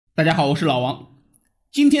大家好，我是老王。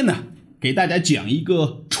今天呢，给大家讲一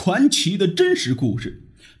个传奇的真实故事。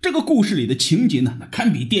这个故事里的情节呢，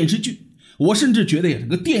堪比电视剧。我甚至觉得这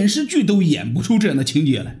个电视剧都演不出这样的情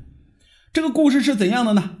节来。这个故事是怎样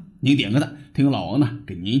的呢？您点个赞，听老王呢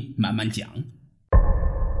给您慢慢讲。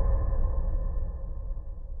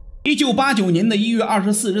1989年的1月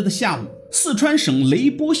24日的下午，四川省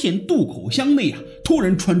雷波县渡口乡内突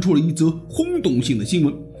然传出了一则轰动性的新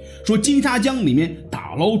闻，说金沙江里面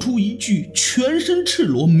打捞出一具全身赤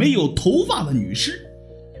裸没有头发的女尸。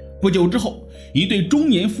不久之后，一对中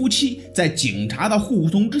年夫妻在警察的护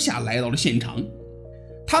送之下来到了现场。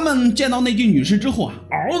他们见到那具女尸之后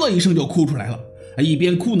嗷的一声就哭出来了，一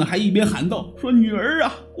边哭呢还一边喊道，说女儿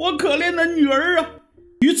啊，我可怜的女儿啊。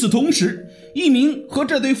与此同时，一名和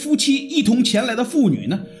这对夫妻一同前来的妇女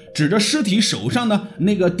呢，指着尸体手上的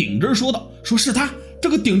那个顶针说道，说是她，这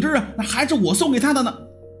个顶针那还是我送给她的呢。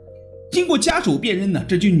经过家属辨认呢，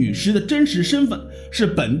这具女尸的真实身份是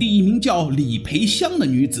本地一名叫李培香的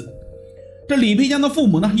女子。这李培香的父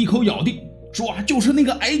母呢，一口咬定说就是那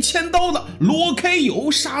个挨千刀的罗开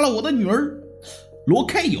友杀了我的女儿。罗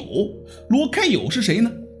开友是谁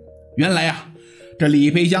呢？原来这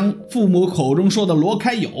李培香父母口中说的罗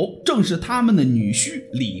开友，正是他们的女婿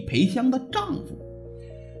李培香的丈夫。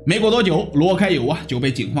没过多久，罗开友就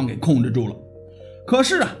被警方给控制住了。可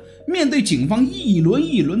是面对警方一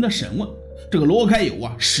轮的审问，这个罗开友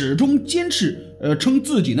始终坚持称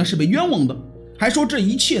自己呢是被冤枉的，还说这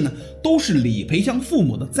一切呢都是李培香父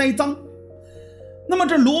母的栽赃。那么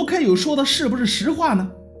这罗开友说的是不是实话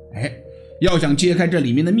呢？要想揭开这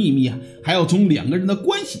里面的秘密还要从两个人的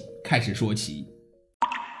关系开始说起。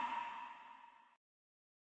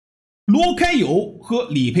罗开友和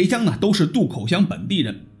李培香呢都是渡口乡本地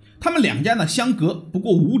人，他们两家呢相隔不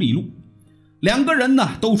过5里路。两个人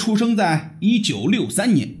呢都出生在1963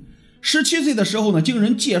年，17岁的时候呢经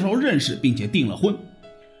人介绍认识，并且订了婚。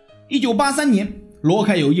1983年，罗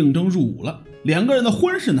开友应征入伍了，两个人的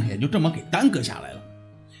婚事呢也就这么给耽搁下来了。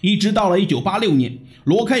一直到了1986年，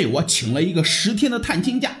罗开友请了一个10天的探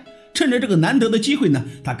亲假，趁着这个难得的机会呢，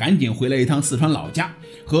他赶紧回了一趟四川老家，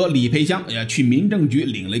和李培香去民政局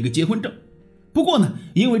领了一个结婚证。不过呢，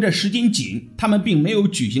因为这时间紧，他们并没有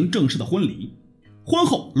举行正式的婚礼。婚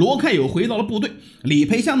后，罗开友回到了部队，李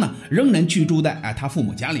培香呢仍然居住在他父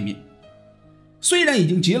母家里面。虽然已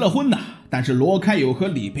经结了婚但是罗开友和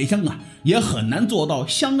李培香也很难做到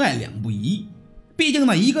相爱两不疑。毕竟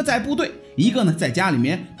呢，一个在部队，一个呢在家里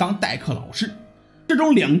面当代课老师。这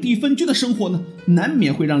种两地分居的生活呢，难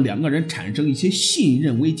免会让两个人产生一些信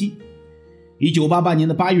任危机。1988年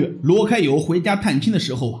的8月，罗开友回家探亲的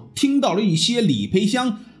时候听到了一些李培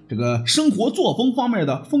香这个生活作风方面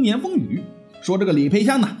的风言风语，说这个李培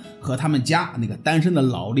香呢和他们家那个单身的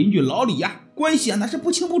老邻居老李关系那是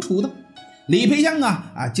不清不楚的。李培香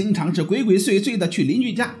经常是鬼鬼祟祟的去邻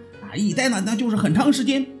居家一待那就是很长时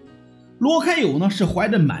间。罗开友呢是怀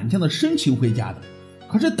着满腔的深情回家的，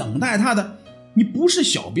可是等待他的你不是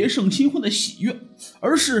小别胜新婚的喜悦，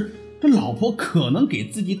而是这老婆可能给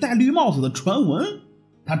自己戴绿帽子的传闻。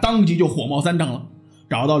他当即就火冒三丈了，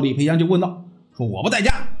找到李培香就问道，说我不在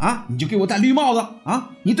家你就给我戴绿帽子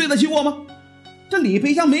你对得起我吗？这李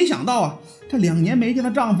培香没想到这2年没见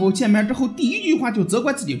的丈夫见面之后第一句话就责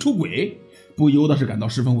怪自己出轨，不由得是感到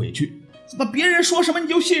十分委屈。那别人说什么你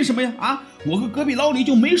就信什么呀我和隔壁老李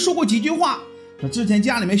就没说过几句话，这之前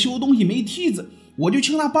家里面修东西没梯子，我就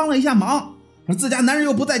请他帮了一下忙，自家男人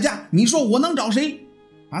又不在家，你说我能找谁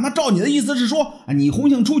那照你的意思是说你红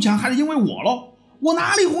杏出墙还是因为我咯？我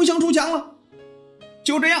哪里红杏出墙了？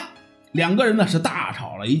就这样，两个人呢是大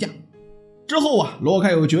吵了一架。之后罗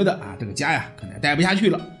开友觉得这个家可能待不下去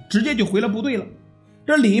了，直接就回了部队了。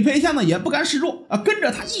这李培香呢也不甘示弱跟着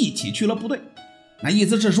他一起去了部队。那意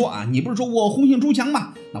思是说你不是说我红杏出墙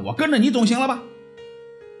吗？那我跟着你总行了吧？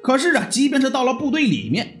可是即便是到了部队里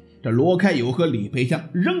面，这罗开友和李培香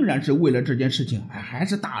仍然是为了这件事情还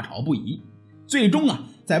是大吵不已。最终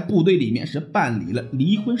在部队里面是办理了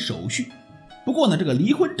离婚手续。不过呢，这个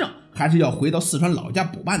离婚证还是要回到四川老家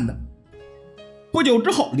补办的。不久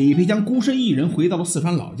之后，李培香孤身一人回到了四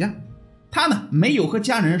川老家。他呢没有和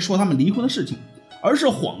家人说他们离婚的事情，而是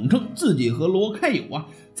谎称自己和罗开友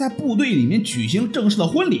在部队里面举行正式的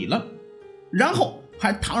婚礼了，然后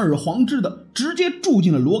还堂而皇之的直接住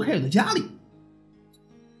进了罗开友的家里。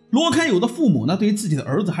罗开友的父母呢对自己的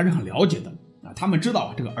儿子还是很了解的他们知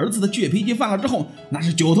道这个儿子的倔脾气犯了之后，那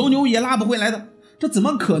是9头牛也拉不回来的。这怎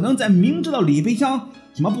么可能在明知道李培香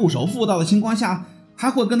什么不守妇道的情况下还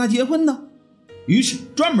会跟他结婚呢？于是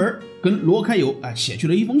专门跟罗开友写去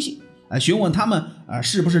了一封信，询问他们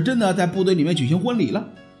是不是真的在部队里面举行婚礼了。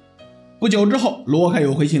不久之后，罗开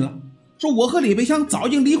友回信了，说我和李培香早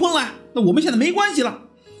已经离婚了，那我们现在没关系了，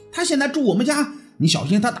他现在住我们家，你小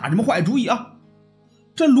心他打什么坏主意啊。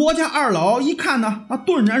这罗家二老一看呢，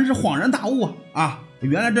顿然是恍然大悟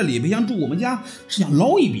原来这李培香住我们家是想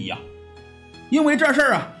捞一笔呀。因为这事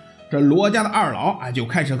儿这罗家的二老就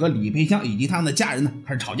开始和李培香以及他们的家人呢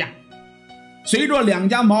开始吵架。随着两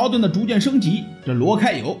家矛盾的逐渐升级，这罗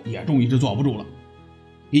开友也终于是坐不住了。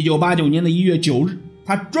1989年的1月9日，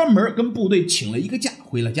他专门跟部队请了一个假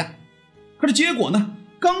回了家。可是结果呢，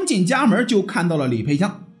刚进家门就看到了李培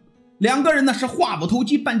香，两个人呢是话不投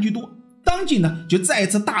机半句多，当即呢就再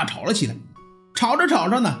次大吵了起来。吵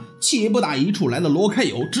着呢，气不打一处来的罗开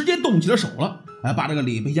友直接动起了手了，把这个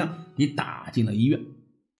李培香给打进了医院。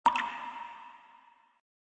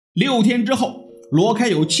6天之后，罗开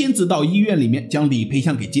友亲自到医院里面将李培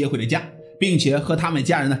香给接回了家，并且和他们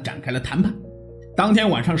家人呢展开了谈判。当天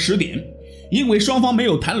晚上10点，因为双方没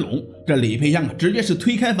有谈拢，这李培香直接是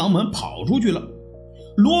推开房门跑出去了。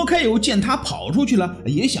罗开友见他跑出去了，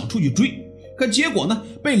也想出去追，可结果呢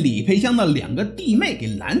被李培香的2个弟妹给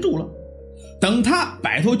拦住了。等他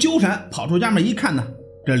摆脱纠缠跑出家门一看呢，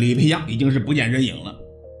这李培香已经是不见人影了。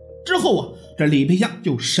之后这李培香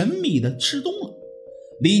就神秘的失踪了。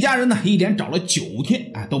李家人呢一连找了9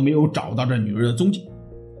天都没有找到这女人的踪迹。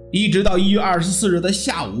一直到1月24日的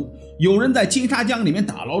下午，有人在金沙江里面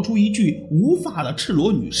打捞出一具无发的赤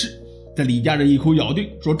裸女尸。这李家人一口咬定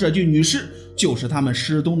说，这具女尸就是他们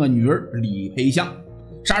失踪的女儿李培香，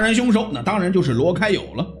杀人凶手那当然就是罗开友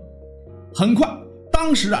了。很快，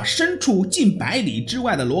当时身处近100里之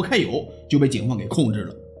外的罗开友就被警方给控制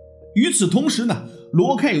了。与此同时呢，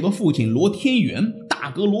罗开友的父亲罗天元、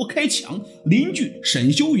大哥罗开强、邻居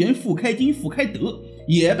沈修元、傅开金、傅开德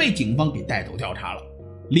也被警方给带走调查了。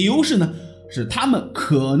理由是呢，是他们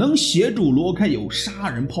可能协助罗开友杀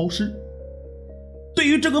人抛尸。对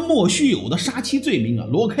于这个莫须有的杀妻罪名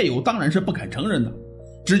罗开友当然是不肯承认的，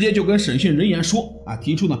直接就跟审讯人员说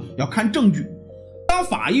提出呢要看证据。当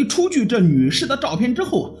法医出具这女尸的照片之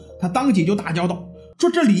后他当即就大叫道，说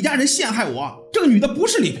这李家人陷害我，这个女的不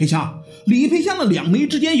是李培香，李培香的2眉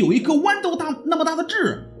之间有一颗豌豆大那么大的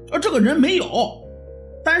痣，而这个人没有。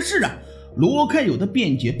但是罗开友的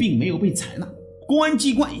辩解并没有被采纳，公安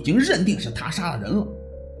机关已经认定是他杀了人了。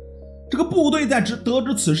这个部队在得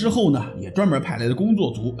知此事后呢，也专门派来的工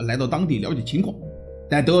作组来到当地了解情况。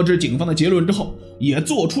在得知警方的结论之后，也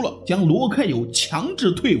做出了将罗开友强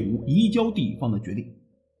制退伍移交地方的决定。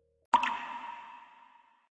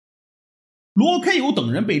罗开友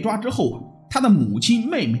等人被抓之后他的母亲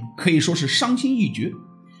妹妹可以说是伤心欲绝。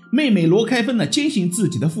妹妹罗开芬呢坚信自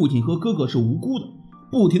己的父亲和哥哥是无辜的，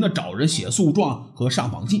不停地找人写诉状和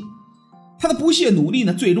上访信。他的不懈努力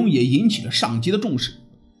呢，最终也引起了上级的重视。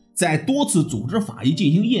在多次组织法医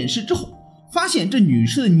进行验尸之后，发现这女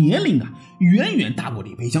尸的年龄远远大过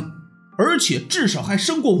李培香，而且至少还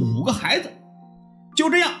生过5个孩子。就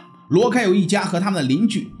这样，罗开友一家和他们的邻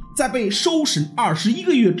居在被收审21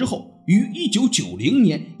个月之后，于1990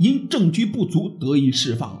年因证据不足得以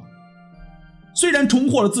释放了。虽然重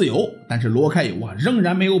获了自由，但是罗开友仍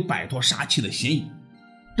然没有摆脱杀妻的嫌疑。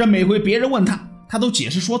这每回别人问他都解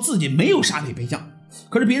释说自己没有杀李培香，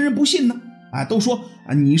可是别人不信呢都说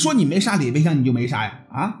你说你没杀李培香你就没杀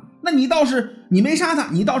呀那你倒是你没杀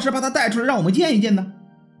他，你倒是把他带出来让我们见一见呢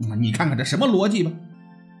你看看这什么逻辑吧。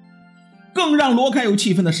更让罗开友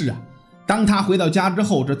气愤的是当他回到家之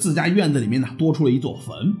后，这自家院子里面多出了一座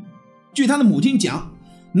坟。据他的母亲讲，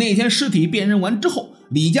那天尸体辨认完之后，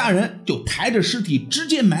李家人就抬着尸体直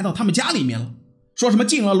接埋到他们家里面了，说什么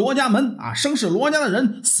进了罗家门生是罗家的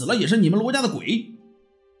人，死了也是你们罗家的鬼。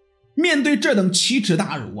面对这等奇耻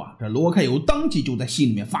大辱这罗开友当即就在心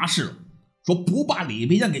里面发誓了，说不把李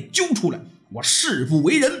培香给揪出来，我誓不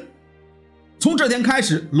为人。从这天开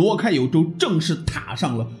始，罗开友就正式踏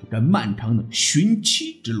上了这漫长的寻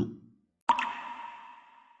妻之路。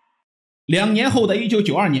2年后的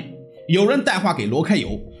1992年，有人带话给罗开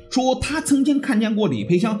友，说他曾经看见过李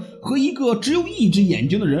培香和一个只有1只眼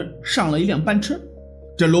睛的人上了一辆班车。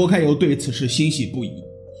这罗开友对此事欣喜不已，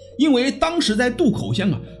因为当时在渡口乡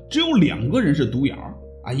只有2个人是独眼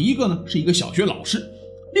一个呢是一个小学老师，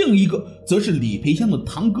另一个则是李培香的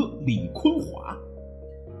堂哥李坤华。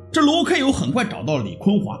这罗开友很快找到了李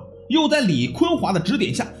坤华，又在李坤华的指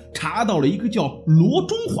点下查到了一个叫罗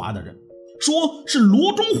中华的人，说是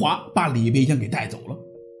罗中华把李培香给带走了。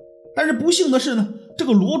但是不幸的是呢，这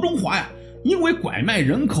个罗中华因为拐卖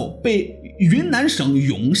人口被云南省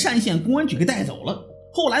永善县公安局给带走了，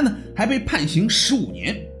后来呢还被判刑15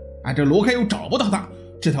年。这罗开友找不到他，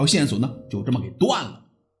这条线索呢就这么给断了。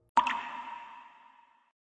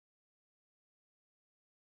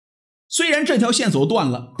虽然这条线索断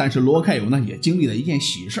了，但是罗开友呢也经历了一件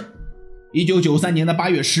喜事。1993年8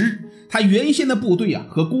月10日，他原先的部队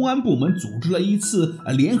和公安部门组织了一次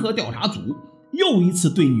联合调查组，又一次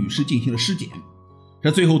对女尸进行了尸检。这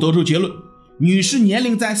最后得出结论，女尸年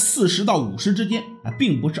龄在40到50之间，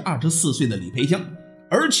并不是24岁的李培香，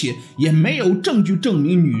而且也没有证据证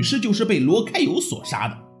明女尸就是被罗开友所杀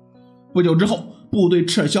的。不久之后，部队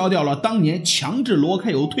撤销掉了当年强制罗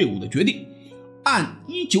开友退伍的决定，按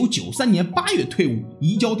1993年8月退伍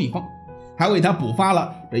移交地方，还为他补发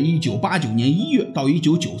了这1989年1月到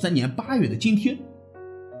1993年8月的津贴。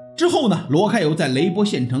之后呢，罗开友在雷波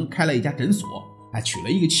县城开了一家诊所，还娶了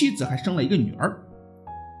一个妻子，还生了一个女儿。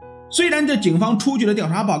虽然这警方出具了调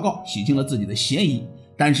查报告，洗清了自己的嫌疑，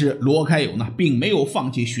但是罗开友呢，并没有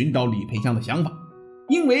放弃寻找李培香的想法，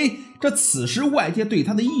因为此时外界对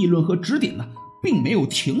他的议论和指点呢，并没有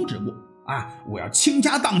停止过。我要倾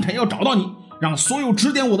家荡产要找到你，让所有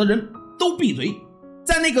指点我的人都闭嘴。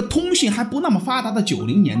在那个通讯还不那么发达的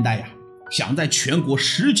90年代想在全国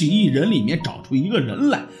10几亿人里面找出一个人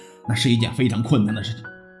来，那是一件非常困难的事情。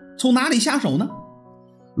从哪里下手呢？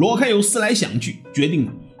罗开友思来想去，决定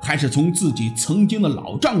呢，还是从自己曾经的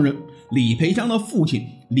老丈人李培香的父亲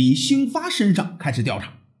李兴发身上开始调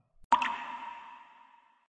查。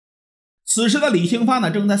此时的李兴发呢，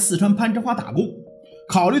正在四川攀枝花打工，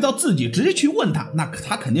考虑到自己直接去问他，那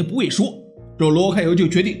他肯定不会说。这罗开友就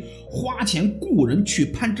决定花钱雇人去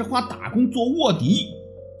攀枝花打工做卧底，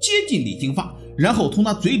接近李兴发，然后从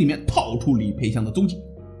他嘴里面套出李培香的踪迹。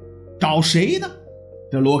找谁呢？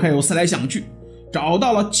这罗开友思来想去，找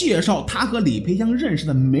到了介绍他和李培香认识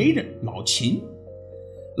的媒人老秦。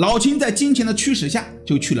老秦在金钱的驱使下，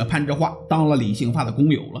就去了攀枝花，当了李兴发的工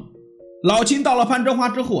友了。老秦到了攀枝花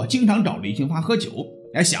之后经常找李兴发喝酒，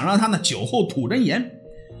想让他呢酒后吐真言。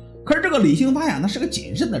可是这个李兴发那是个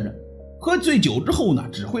谨慎的人，喝醉酒之后呢，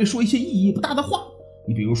只会说一些意义不大的话。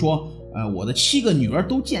你比如说，我的7个女儿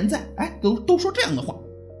都健在，都说这样的话。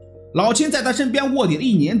老秦在他身边卧底了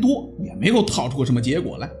1年多，也没有套出什么结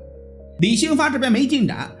果来。李兴发这边没进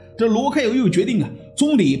展，这罗开友又决定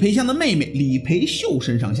从李培香的妹妹李培秀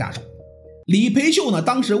身上下手。李培秀呢，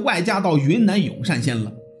当时外嫁到云南永善县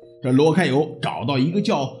了。这罗开友找到一个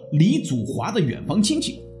叫李祖华的远房亲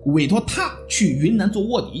戚，委托他去云南做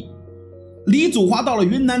卧底。李祖华到了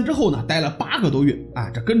云南之后呢，待了8个多月，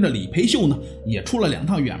这跟着李培秀呢也出了2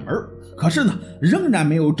趟远门，可是呢仍然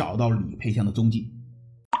没有找到李培香的踪迹。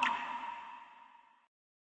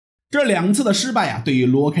这2次的失败对于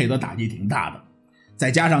罗开友的打击挺大的，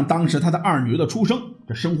再加上当时他的2女儿的出生，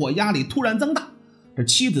这生活压力突然增大，这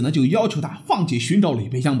妻子呢就要求他放弃寻找李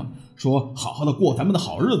培香吧，说好好的过咱们的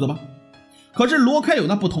好日子吧。可是罗开友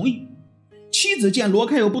呢不同意，妻子见罗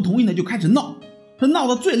开友不同意呢，就开始闹。这闹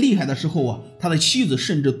得最厉害的时候他的妻子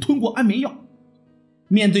甚至吞过安眠药。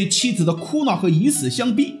面对妻子的哭闹和以死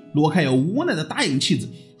相逼，罗开友无奈的答应妻子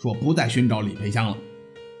说不再寻找李培香了。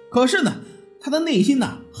可是呢，他的内心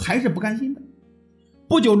呢还是不甘心的。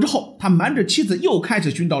不久之后，他瞒着妻子又开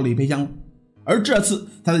始寻找李培香了。而这次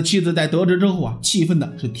他的妻子在得知之后气愤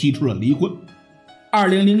的是提出了离婚。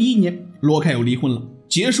2001年，罗开友离婚了，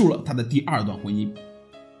结束了他的第2段婚姻。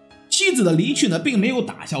妻子的离去呢，并没有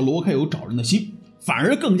打消罗开友找人的心，反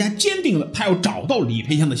而更加坚定了他要找到李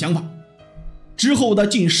培香的想法。之后的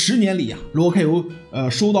近10年里罗开友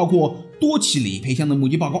收到过多起李培香的目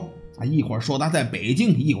击报告一会儿说他在北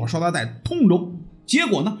京，一会儿说他在通州，结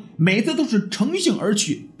果呢每次都是乘兴而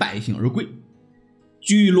去，败兴而归。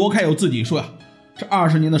据罗开友自己说这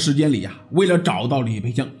20年的时间里为了找到李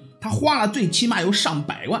培香，他花了最起码有上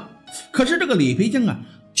百万。可是这个李培香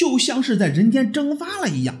就像是在人间蒸发了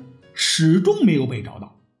一样，始终没有被找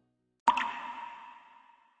到。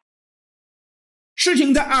事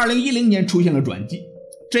情在2010年出现了转机。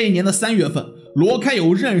这一年的3月份，罗开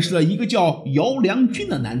友认识了一个叫姚良军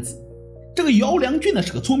的男子。这个姚良军呢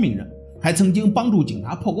是个聪明人，还曾经帮助警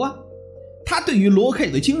察破过案。他对于罗开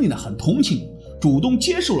友的经历呢很同情，主动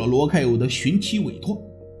接受了罗开友的寻妻委托。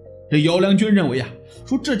这姚良军认为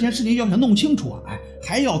说这件事情要想弄清楚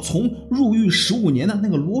还要从入狱15年的那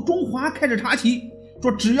个罗中华开始查起，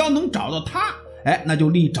说只要能找到他，那就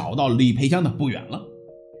离找到李培香的不远了。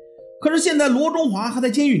可是现在罗中华还在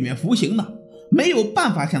监狱里面服刑呢，没有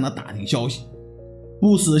办法向他打听消息。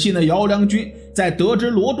不死心的姚良军在得知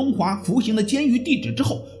罗中华服刑的监狱地址之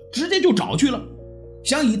后，直接就找去了，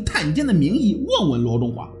想以探监的名义问问罗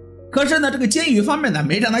中华。可是呢，这个监狱方面呢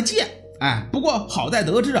没让他见。不过好在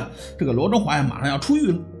得知这个罗中华马上要出狱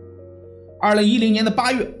了。2010年的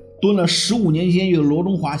8月，蹲了15年监狱的罗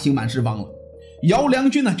中华刑满释放了。姚良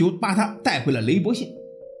军呢就把他带回了雷波县。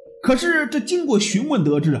可是这经过询问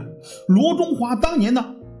得知罗中华当年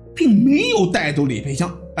呢并没有带走李培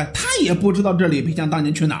香，他也不知道这李培香当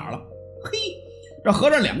年去哪儿了。嘿，这合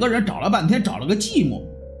着两个人找了半天，找了个寂寞。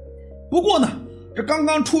不过呢，这刚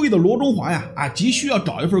刚出狱的罗中华呀，急需要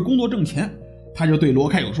找一份工作挣钱，他就对罗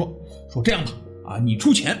开友说这样吧，你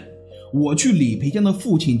出钱，我去李培江的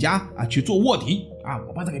父亲家去做卧底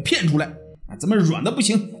我把他给骗出来咱们软的不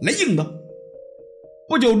行，来硬的。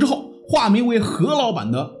不久之后，化名为何老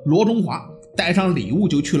板的罗中华带上礼物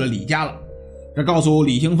就去了李家了。这告诉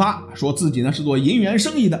李兴发说自己呢是做银元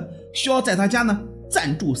生意的，需要在他家呢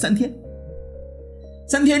暂住3天。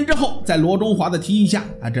3天之后，在罗中华的提议下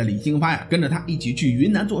这李兴发跟着他一起去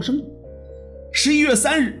云南做生意。11月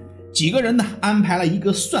3日，几个人呢安排了一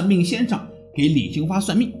个算命先生给李兴发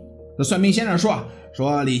算命。这算命先生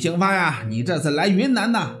说李兴发呀，你这次来云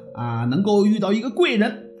南呢能够遇到一个贵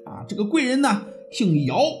人这个贵人呢姓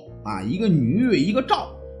姚一个女一个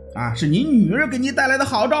赵是你女儿给你带来的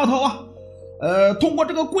好兆头通过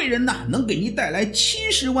这个贵人呢能给你带来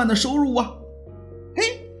70万的收入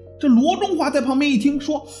这罗中华在旁边一听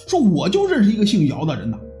说我就认识一个姓姚的人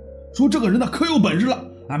呢，说这个人呢可有本事了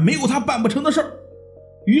没有他办不成的事儿。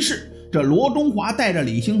于是这罗中华带着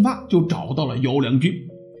李兴发就找到了姚良军。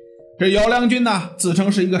这姚良军呢自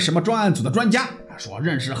称是一个什么专案组的专家，说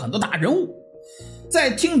认识很多大人物。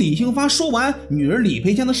在听李兴发说完女儿李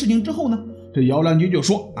培香的事情之后呢，这姚良军就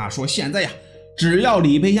说现在呀，只要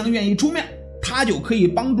李培香愿意出面，他就可以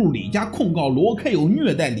帮助李家控告罗开友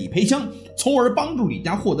虐待李培香，从而帮助李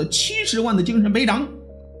家获得70万的精神赔偿。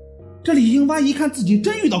这李兴发一看自己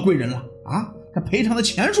真遇到贵人了这赔偿的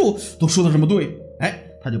钱数都说得这么对，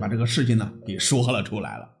他就把这个事情呢给说了出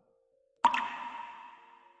来了。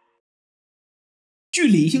据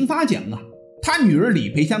李兴发讲他女儿李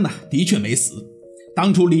培香呢的确没死。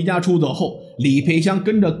当初离家出走后，李培香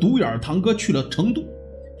跟着独眼堂哥去了成都，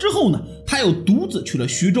之后呢他又独自去了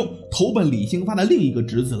徐州，投奔李兴发的另一个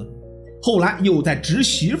侄子了。后来又在侄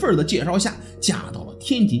媳妇的介绍下嫁到了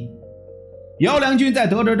天津。姚良军在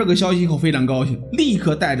得知这个消息后非常高兴，立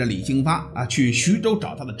刻带着李兴发去徐州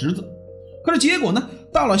找他的侄子。可是结果呢，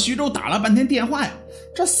到了徐州打了半天电话呀，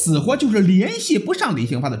这死活就是联系不上李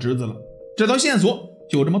兴发的侄子了，这条线索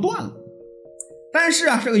就这么断了。但是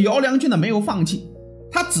这个姚良军呢没有放弃，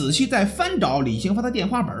他仔细在翻找李兴发的电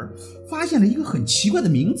话本，发现了一个很奇怪的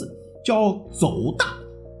名字，叫走大。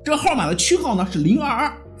这个号码的区号呢是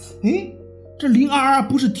022。这022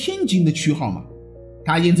不是天津的区号吗？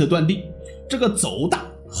他因此断定这个走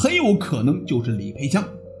大很有可能就是李培香，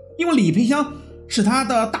因为李培香是他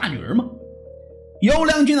的大女儿嘛。姚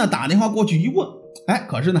良军呢打电话过去一问，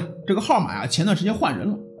可是呢这个号码前段时间换人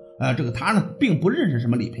了，这个他呢并不认识什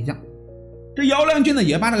么李培香。这姚良军呢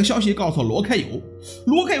也把这个消息告诉罗开友，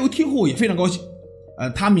罗开友听后也非常高兴，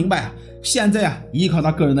他明白现在依靠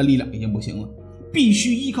他个人的力量已经不行了，必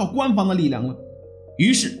须依靠官方的力量了。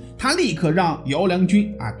于是他立刻让姚良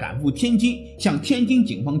军赶赴天津，向天津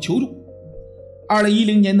警方求助。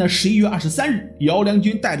2010年的11月23日，姚良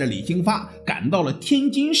军带着李兴发赶到了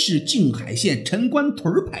天津市静海县陈官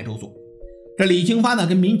屯派出所。这李兴发呢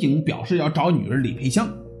跟民警表示要找女儿李培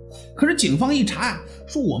香，可是警方一查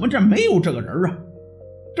说我们这没有这个人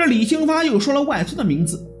这李兴发又说了外孙的名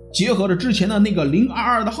字，结合着之前的那个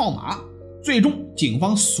022的号码，最终警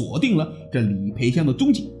方锁定了这李培香的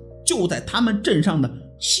踪迹，就在他们镇上的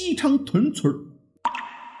西昌屯村。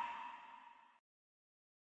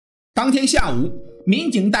当天下午，民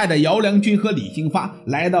警带着姚良军和李兴发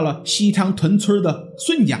来到了西昌屯村的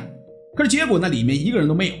孙家，可是结果呢里面一个人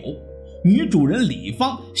都没有。女主人李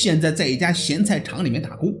芳现在在一家咸菜厂里面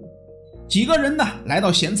打工。几个人呢来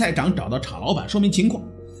到咸菜厂，找到厂老板说明情况，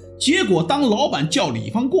结果当老板叫李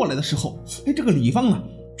芳过来的时候，这个李芳呢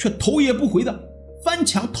却头也不回的翻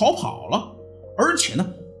墙逃跑了，而且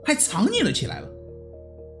呢还藏匿了起来了。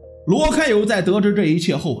罗开友在得知这一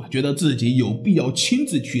切后觉得自己有必要亲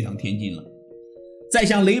自去趟天津了。在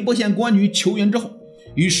向雷波县公安局求援之后，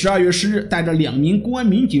于12月10日带着2名公安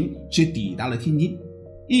民警是抵达了天津。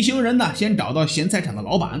一行人呢先找到咸菜厂的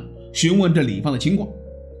老板，询问这李芳的情况。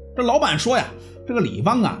这老板说呀，这个李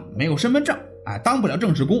芳没有身份证，当不了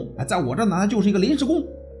正式工，在我这呢就是一个临时工。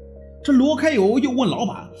这罗开友又问老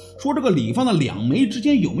板说，这个李芳的2眉之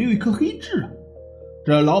间有没有一颗黑痣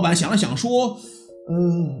这老板想了想说，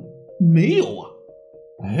没有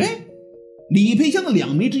李培香的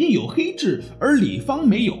2眉之间有黑痣，而李芳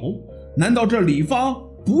没有，难道这李芳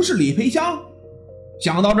不是李培香？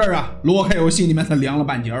想到这儿罗开友心里面才凉了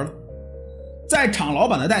半截了。在厂老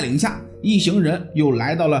板的带领下，一行人又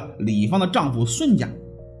来到了李芳的丈夫孙家。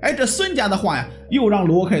这孙家的话又让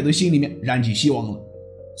罗开友的心里面燃起希望了。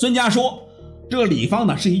孙家说，这个李芳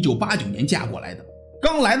呢是1989年嫁过来的，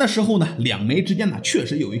刚来的时候呢2眉之间呢确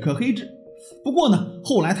实有一颗黑痣，不过呢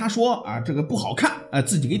后来他说这个不好看，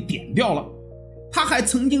自己给点掉了。他还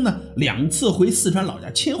曾经呢2次回四川老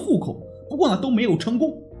家迁户口，不过呢都没有成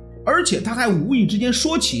功。而且他还无意之间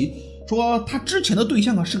说他之前的对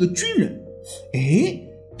象是个军人。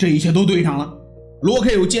这一切都对上了。罗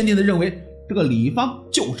开友坚定地认为这个李芳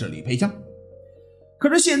就是李培香。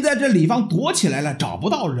可是现在这李芳躲起来了，找不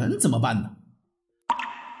到人怎么办呢？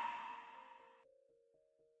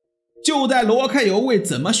就在罗开友为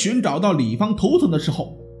怎么寻找到李芳头疼的时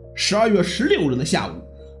候，12月16日的下午，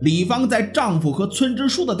李芳在丈夫和村支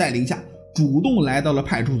书的带领下，主动来到了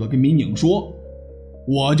派出所，跟民警说：“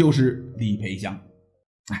我就是李培香。”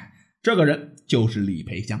这个人就是李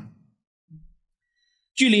培香。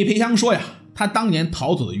据李培香说呀，他当年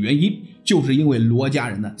逃走的原因就是因为罗家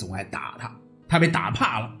人呢总爱打他，他被打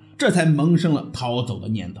怕了，这才萌生了逃走的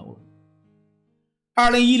念头了。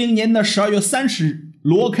2010年的12月30日，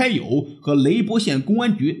罗开友和雷波县公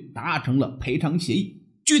安局达成了赔偿协议。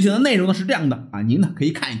具体的内容呢是这样的您呢可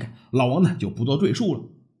以看一看，老王呢就不做赘述了。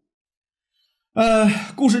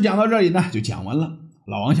故事讲到这里呢就讲完了。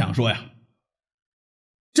老王想说呀，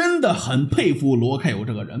真的很佩服罗开友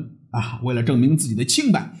这个人为了证明自己的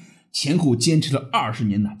清白，前后坚持了20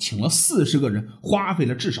年呢，请了40个人，花费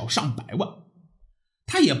了至少上百万。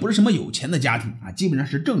他也不是什么有钱的家庭基本上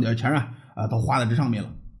是挣点钱都花在这上面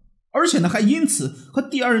了，而且呢还因此和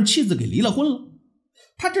第二任妻子给离了婚了。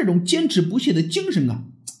他这种坚持不懈的精神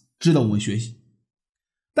值得我们学习。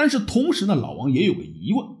但是同时呢，老王也有个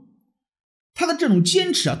疑问，他的这种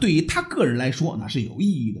坚持对于他个人来说那是有意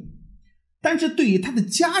义的，但是对于他的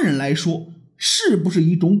家人来说，是不是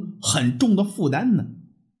一种很重的负担呢？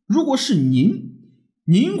如果是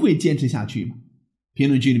您会坚持下去吗？评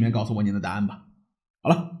论区里面告诉我您的答案吧。好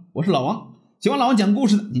了，我是老王，喜欢老王讲故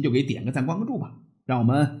事的您就给点个赞关个注吧，让我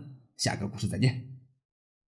们下个故事再见。